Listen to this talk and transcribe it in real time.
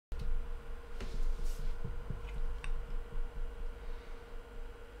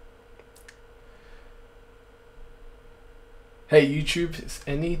Hey YouTube, it's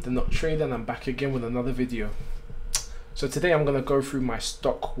Enny, the Not Trader, and I'm back again with another video. So today I'm going to go through my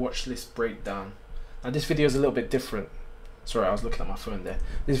stock watch list breakdown. Now this video is a little bit different. Sorry, I was looking at my phone there.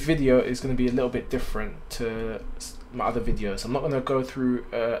 This video is going to be a little bit different to my other videos. I'm not going to go through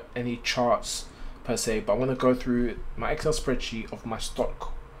any charts per se, but I'm going to go through my Excel spreadsheet of my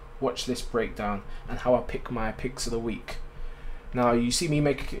stock watch list breakdown and how I pick my picks of the week. Now you see me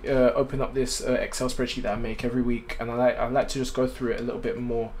open up this Excel spreadsheet that I make every week, and I like to just go through it a little bit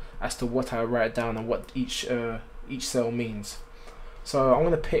more as to what I write down and what each cell means. So I'm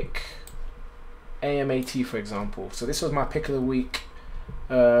going to pick AMAT for example. So this was my pick of the week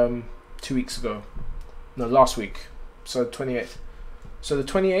 2 weeks ago. No, last week. So 28th. So the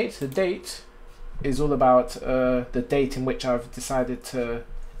 28th, the date is all about the date in which I've decided to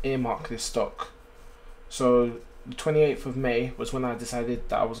earmark this stock. So the 28th of May was when I decided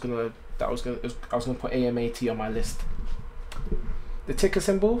that I was gonna put AMAT on my list. The ticker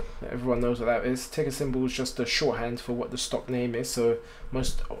symbol, everyone knows what that is. Ticker symbol is just a shorthand for what the stock name is. So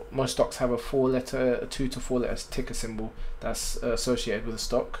most stocks have a 2 to 4 letters ticker symbol that's associated with the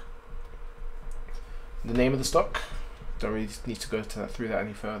stock. The name of the stock, don't really need to go through that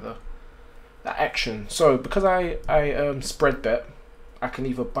any further. The action. So because I spread bet, I can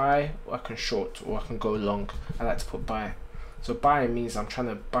either buy, or I can short, or I can go long. I like to put buy. So buy means I'm trying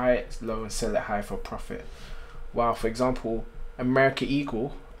to buy it low and sell it high for a profit. While for example, America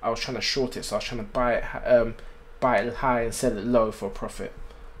Eagle, I was trying to short it, so I was trying to buy it high and sell it low for a profit.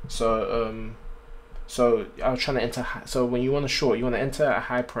 So so I was trying to enter high. So when you want to short, you want to enter at a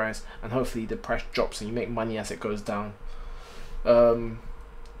high price, and hopefully the price drops and you make money as it goes down.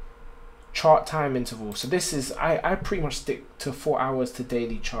 Chart time interval. So this is I pretty much stick to 4 hours to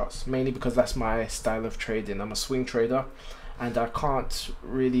daily charts, mainly because that's my style of trading. I'm a swing trader, and I don't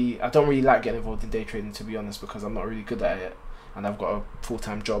really like getting involved in day trading, to be honest, because I'm not really good at it, and I've got a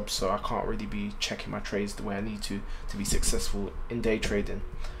full-time job, so I can't really be checking my trades the way I need to be successful in day trading.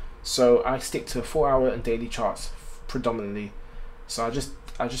 So I stick to 4 hour and daily charts predominantly. So I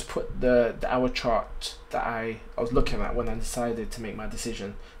just put the hour chart that I was looking at when I decided to make my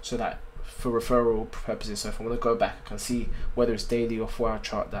decision, so that for referral purposes, so if I want to go back, I can see whether it's daily or 4 hour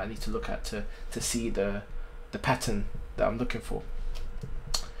chart that I need to look at to see the pattern that I'm looking for.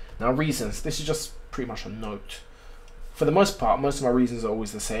 Now reasons, this is just pretty much a note. For the most part, most of my reasons are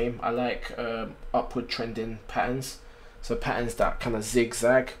always the same. I like upward trending patterns, so patterns that kind of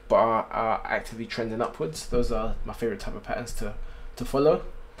zigzag but are actively trending upwards. Those are my favorite type of patterns to follow.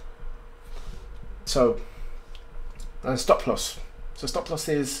 So, and stop loss. So stop loss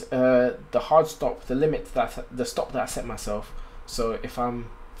is the hard stop, the limit the stop that I set myself. So if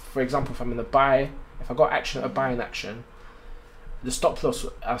for example, if I'm in a buy, if I got action at a buying action, the stop loss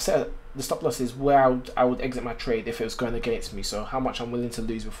the stop loss is where I would exit my trade if it was going against me. So how much I'm willing to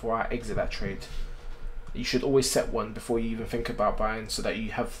lose before I exit that trade. You should always set one before you even think about buying, so that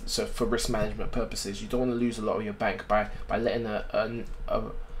you have, so for risk management purposes, you don't want to lose a lot of your bank by letting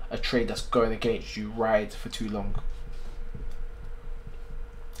a trade that's going against you ride for too long.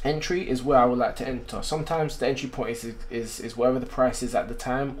 Entry is where I would like to enter. Sometimes the entry point is wherever the price is at the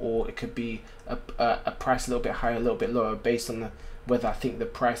time, or it could be a price a little bit higher, a little bit lower, based on whether I think the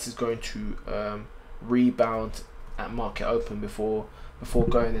price is going to rebound at market open before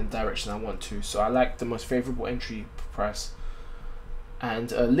going in the direction I want to. So I like the most favorable entry price.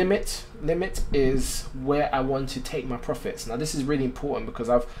 And limit is where I want to take my profits. Now this is really important because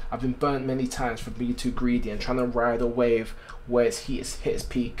I've been burnt many times for being too greedy and trying to ride a wave where it's hit its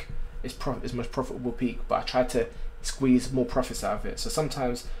peak, its most profitable peak, but I try to squeeze more profits out of it.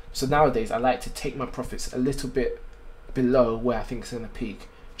 So nowadays I like to take my profits a little bit below where I think it's going to peak,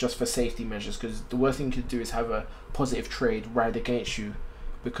 just for safety measures, because the worst thing you could do is have a positive trade ride against you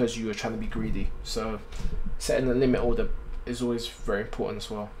because you are trying to be greedy. So setting a limit order is always very important as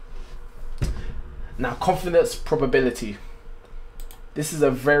well. Now confidence probability. This is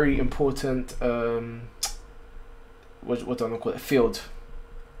a very important what do I want to call it, field,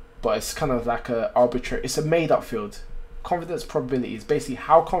 but it's kind of like a arbitrary, it's a made up field. Confidence probability is basically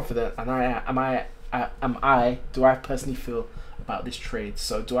how confident do I personally feel about this trade.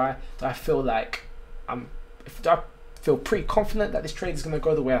 So do I feel like do I feel pretty confident that this trade is going to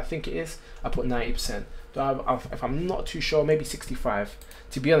go the way I think it is, I put 90%. If I'm not too sure, maybe 65.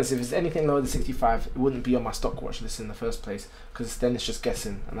 To be honest, if it's anything lower than 65, it wouldn't be on my stock watch list in the first place, because then it's just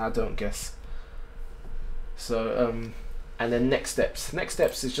guessing, and I don't guess. So and then next steps. Next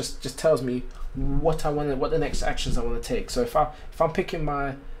steps is just tells me what the next actions I want to take. So if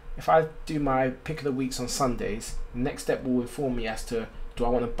I do my pick of the weeks on Sundays, the next step will inform me as to Do I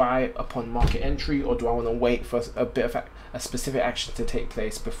want to buy upon market entry, or do I want to wait for a bit of a specific action to take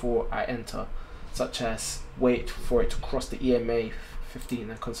place before I enter, such as wait for it to cross the EMA 15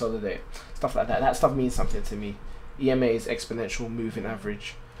 and consolidate, stuff like that. That stuff means something to me. EMA is exponential moving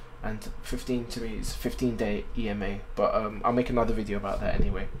average, and 15 to me is 15-day EMA, but I'll make another video about that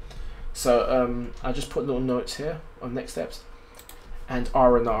anyway. So I just put little notes here on next steps. And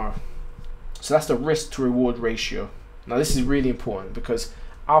R&R, so that's the risk to reward ratio. Now this is really important, because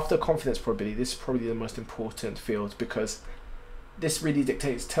after confidence probability, this is probably the most important field, because this really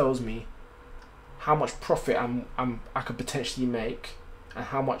tells me how much profit I could potentially make and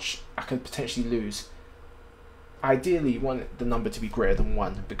how much I could potentially lose. Ideally, you want the number to be greater than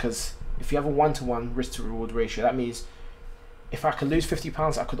 1, because if you have a 1-to-1 risk to reward ratio, that means if I could lose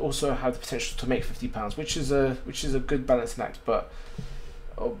 £50, I could also have the potential to make £50, which is a good balancing act. But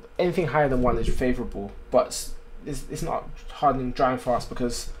anything higher than 1 is favourable, but it's not hard and dry and fast,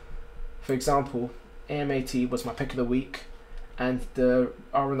 because, for example, AMAT was my pick of the week, and the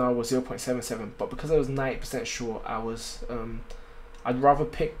R&R was 0.77. But because I was 90% sure, I'd rather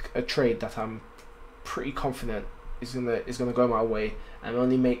pick a trade that I'm pretty confident is gonna go my way and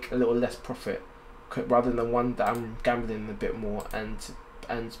only make a little less profit, rather than one that I'm gambling a bit more and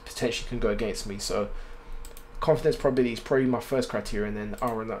potentially can go against me. So confidence probability is probably my first criteria, and then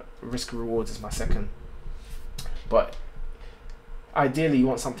R&R, risk rewards, is my second. But ideally you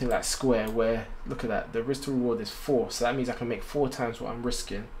want something like Square, where, look at that, the risk to reward is 4, so that means I can make 4 times what I'm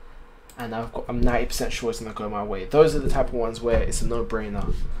risking, and I'm 90% sure it's gonna go my way. Those are the type of ones where it's a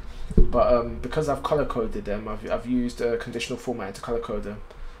no-brainer. But because I've color coded them, I've used a conditional format to color code them,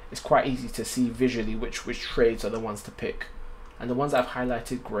 it's quite easy to see visually which trades are the ones to pick. And the ones that I've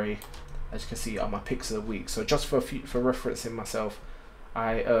highlighted grey, as you can see, are my picks of the week. So just for referencing myself,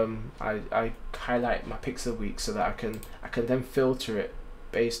 I highlight my picks of the week so that I can then filter it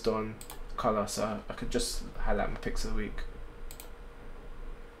based on color. So I could just highlight my picks of the week.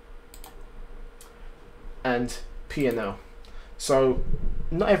 And P&L. So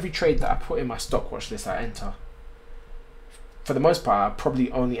not every trade that I put in my stock watch list I enter. For the most part, I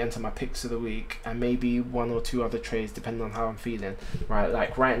probably only enter my picks of the week and maybe 1 or 2 other trades depending on how I'm feeling. Right,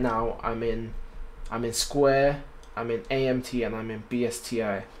 like right now I'm in Square, I'm in AMT, and I'm in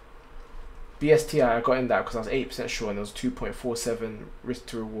BSTI. BSTI, I got in that because I was 8% sure, and it was 2.47 risk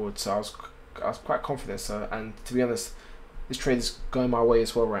to reward, so I was quite confident. So, and to be honest, this trade is going my way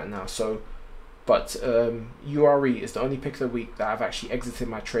as well right now. So, but URE is the only pick of the week that I've actually exited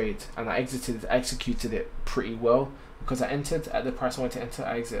my trade, and I executed it pretty well, because I entered at the price I wanted to enter,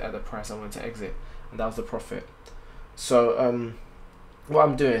 I exited at the price I wanted to exit, and that was the profit. So what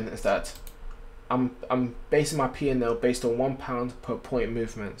I'm doing is that I'm basing my P&L based on £1 per point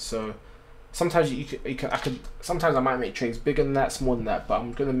movement. So sometimes sometimes I might make trades bigger than that, smaller than that, but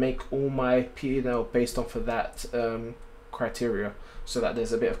I'm gonna make all my P&L based off of that criteria, so that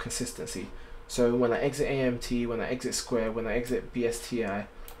there's a bit of consistency. So when I exit AMT, when I exit Square, when I exit BSTI,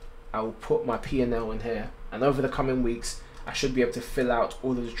 I will put my P&L in here, and over the coming weeks I should be able to fill out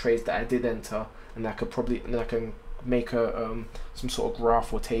all of the trades that I did enter, and I can make a some sort of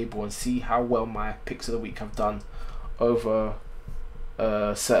graph or table and see how well my picks of the week have done over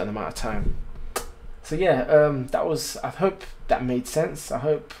a certain amount of time. So yeah, I hope that made sense. I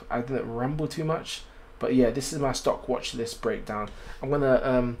hope I didn't ramble too much. But yeah, this is my stock watch list breakdown. I'm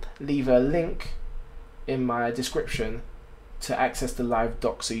gonna leave a link in my description to access the live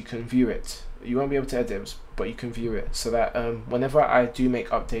doc so you can view it. You won't be able to edit it, but you can view it, so that whenever I do make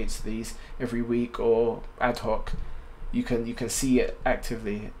updates to these every week or ad hoc, you can see it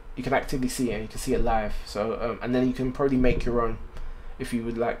actively. You can actively see it, and you can see it live. So and then you can probably make your own if you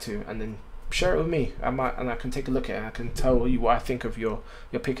would like to, and then share it with me. I can take a look at it, and I can tell you what I think of your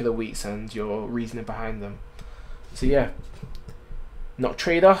pick of the weeks and your reasoning behind them. So yeah, Not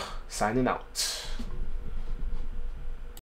Trader signing out.